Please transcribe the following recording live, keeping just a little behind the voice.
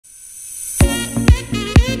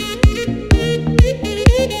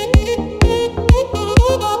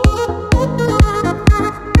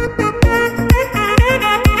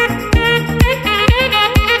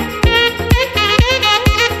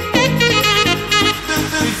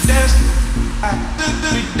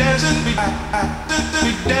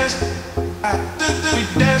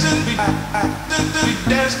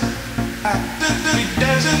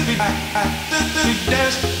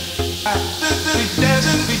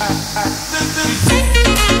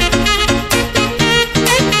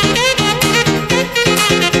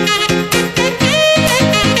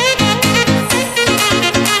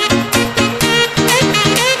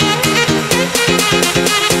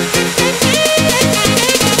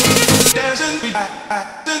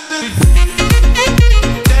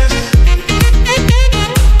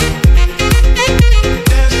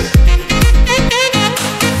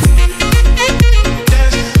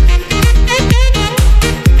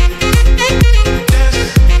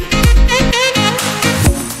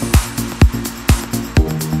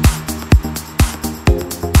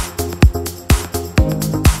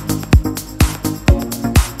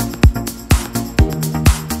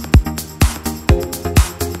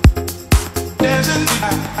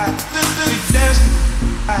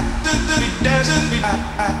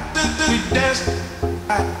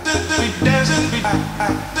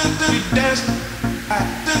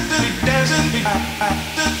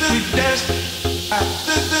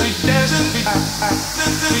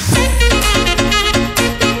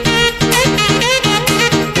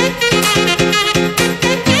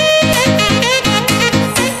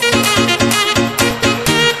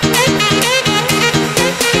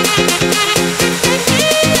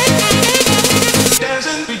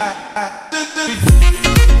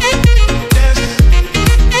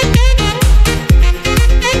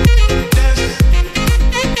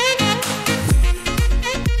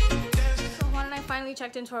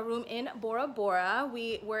Into our room in Bora Bora.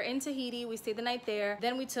 We were in Tahiti, we stayed the night there.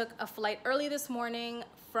 Then we took a flight early this morning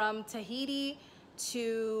from Tahiti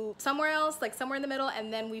to somewhere else, like somewhere in the middle,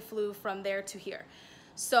 and then we flew from there to here.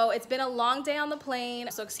 So it's been a long day on the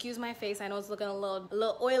plane, so excuse my face. I know it's looking a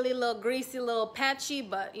little oily, a little greasy, a little patchy,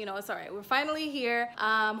 but you know, it's all right. We're finally here.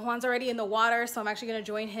 Juan's already in the water, so I'm actually gonna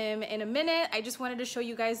join him in a minute. I just wanted to show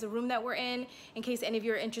you guys the room that we're in case any of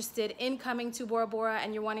you are interested in coming to Bora Bora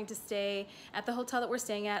and you're wanting to stay at the hotel that we're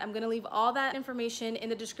staying at. I'm gonna leave all that information in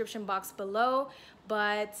the description box below.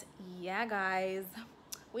 But yeah, guys,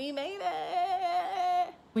 we made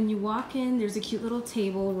it. When you walk in, there's a cute little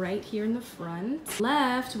table right here in the front.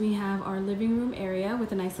 Left, we have our living room area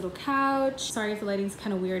with a nice little couch. Sorry if the lighting's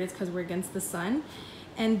kind of weird, it's because we're against the sun.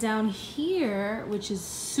 And down here, which is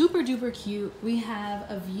super duper cute, we have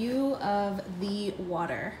a view of the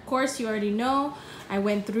water. Of course, you already know, I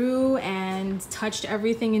went through and touched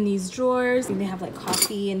everything in these drawers. They have like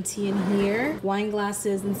coffee and tea in here, wine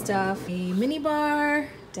glasses and stuff, a mini bar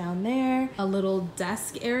down there, a little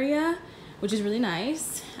desk area, which is really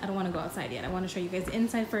nice. I don't want to go outside yet. I want to show you guys the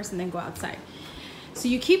inside first and then go outside. So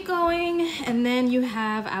you keep going and then you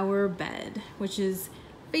have our bed, which is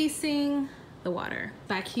facing the water.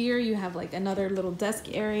 Back here you have like another little desk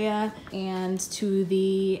area, and to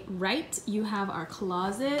the right you have our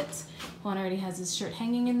closet. Juan already has his shirt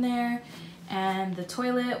hanging in there, and the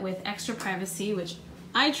toilet with extra privacy, which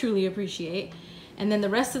I truly appreciate. And then the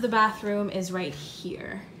rest of the bathroom is right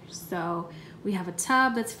here. So we have a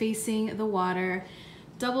tub that's facing the water,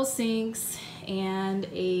 double sinks, and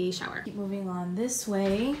a shower. Keep moving on this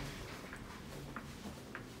way.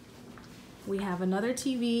 We have another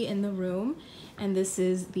TV in the room, and this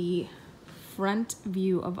is the front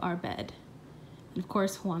view of our bed. And of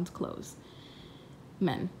course, Juan's clothes.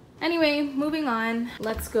 Men. Anyway, moving on,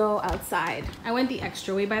 let's go outside. I went the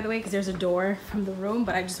extra way, by the way, because there's a door from the room,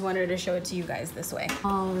 but I just wanted to show it to you guys this way.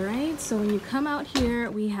 All right, so when you come out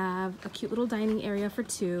here, we have a cute little dining area for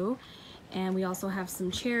two, and we also have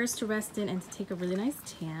some chairs to rest in and to take a really nice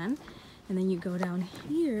tan. And then you go down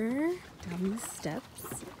here, down these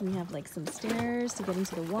steps, and we have like some stairs to get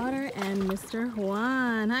into the water, and Mr.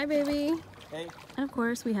 Juan. Hi, baby. Hey. And of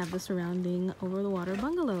course, we have the surrounding over the water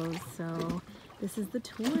bungalows. So this is the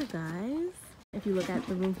tour, guys. If you look at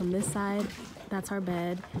the room from this side, that's our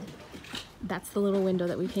bed. That's the little window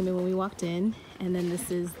that we came in when we walked in. And then this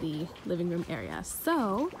is the living room area.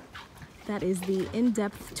 So that is the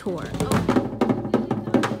in-depth tour. Oh.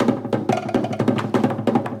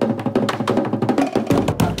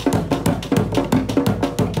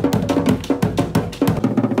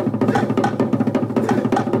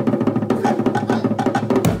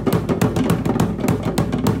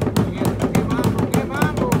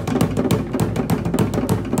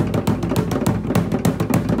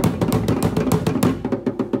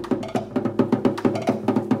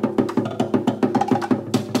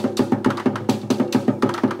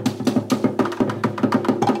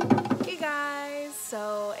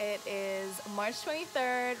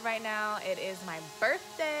 right now. It is my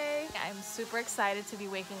birthday. I'm super excited to be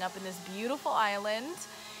waking up in this beautiful island.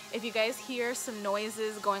 If you guys hear some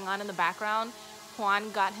noises going on in the background,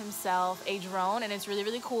 Juan got himself a drone and it's really,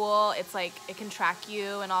 really cool. It's like it can track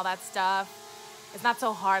you and all that stuff. It's not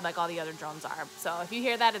so hard like all the other drones are. So if you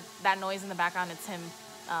hear that noise in the background, it's him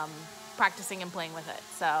practicing and playing with it.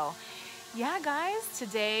 So yeah, guys,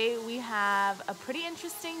 today we have a pretty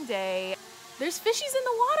interesting day. There's fishies in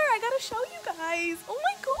the water. I gotta show you guys. Oh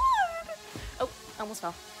my God. Oh, I almost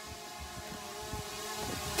fell.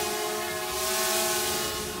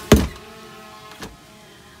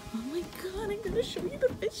 Oh my God, I gotta show you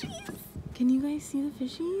the fishies. Can you guys see the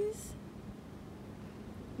fishies?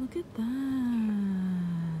 Look at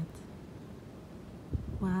that.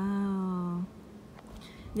 Wow.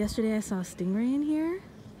 Yesterday I saw a stingray in here,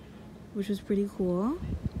 which was pretty cool.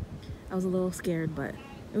 I was a little scared, but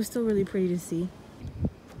it was still really pretty to see.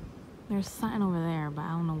 There's something over there, but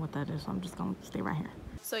I don't know what that is, so I'm just gonna stay right here.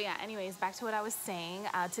 So yeah, anyways, back to what I was saying.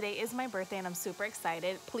 Today is my birthday and I'm super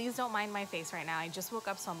excited. Please don't mind my face right now. I just woke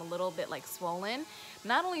up, so I'm a little bit like swollen.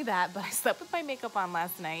 Not only that, but I slept with my makeup on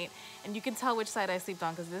last night, and you can tell which side I slept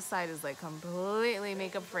on because this side is like completely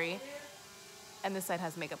makeup free, and this side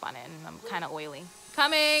has makeup on it, and I'm kind of oily.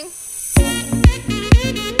 Coming!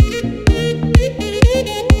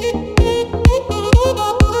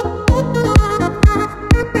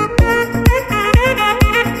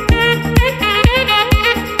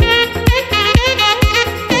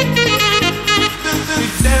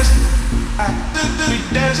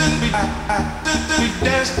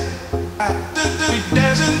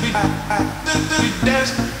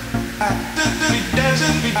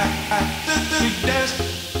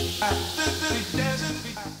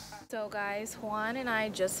 So guys, Juan and I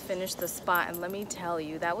just finished the spa, and let me tell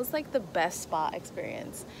you, that was like the best spa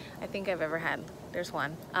experience I think I've ever had. There's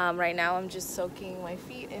Juan. Right now I'm just soaking my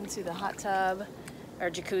feet into the hot tub or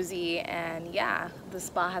jacuzzi, and yeah, the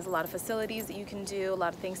spa has a lot of facilities that you can do, a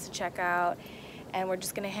lot of things to check out, and we're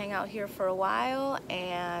just gonna hang out here for a while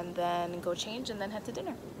and then go change and then head to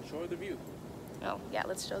dinner. Show the view. Oh yeah,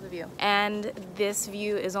 let's show the view. And this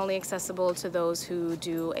view is only accessible to those who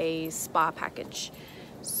do a spa package.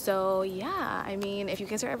 So yeah, I mean, if you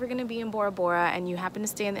guys are ever gonna be in Bora Bora and you happen to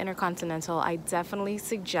stay in the Intercontinental, I definitely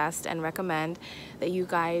suggest and recommend that you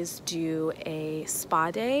guys do a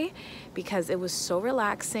spa day because it was so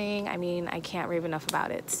relaxing. I mean, I can't rave enough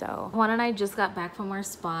about it. So Juan and I just got back from our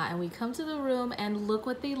spa and we come to the room and look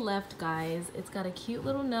what they left, guys. It's got a cute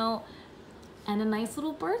little note and a nice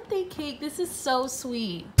little birthday cake. This is so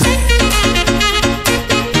sweet.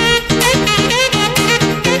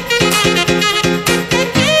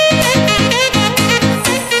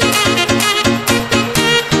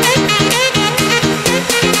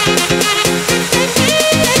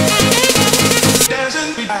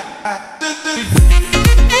 Dancing,